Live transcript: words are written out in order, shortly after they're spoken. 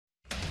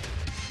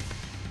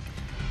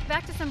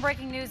Back to some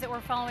breaking news that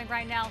we're following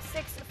right now.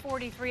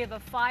 6:43 of a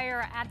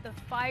fire at the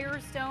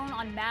Firestone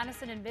on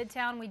Madison in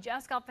Midtown. We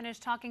just got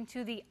finished talking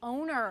to the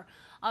owner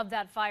of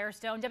that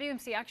Firestone.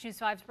 WMC Action News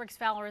 5's Brix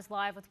Fowler is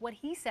live with what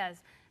he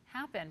says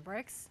happened.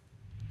 Brix?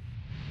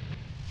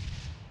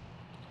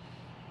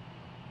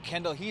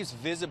 Kendall, he's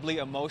visibly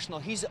emotional.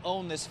 He's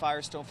owned this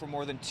Firestone for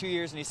more than 2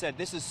 years, and he said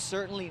this is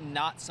certainly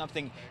not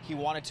something he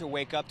wanted to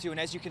wake up to. And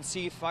as you can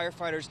see,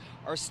 firefighters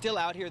are still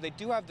out here. They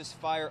do have this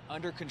fire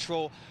under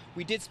control.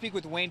 We did speak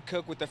with Wayne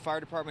Cook with the fire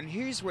department.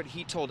 Here's what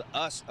he told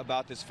us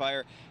about this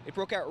fire. It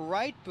broke out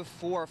right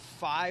before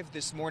 5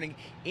 this morning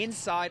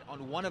inside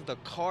on one of the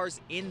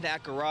cars in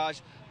that garage,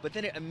 but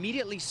then it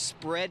immediately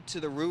spread to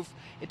the roof.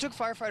 It took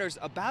firefighters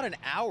about an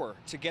hour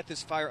to get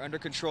this fire under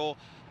control,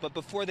 but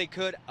before they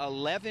could,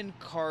 11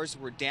 cars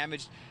were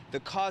damaged. The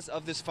cause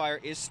of this fire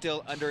is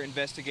still under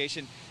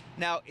investigation.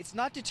 Now, it's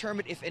not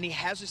determined if any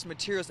hazardous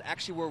materials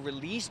actually were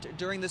released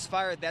during this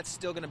fire. That's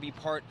still going to be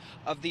part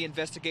of the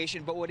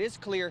investigation. But what is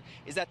clear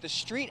is that the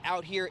street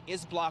out here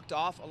is blocked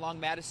off along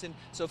Madison.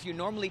 So if you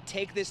normally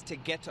take this to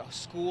get to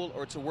school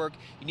or to work,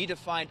 you need to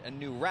find a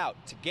new route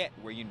to get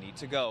where you need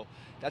to go.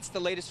 That's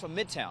the latest from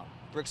Midtown.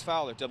 Brix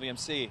Fowler,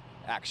 WMC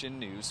Action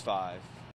News 5.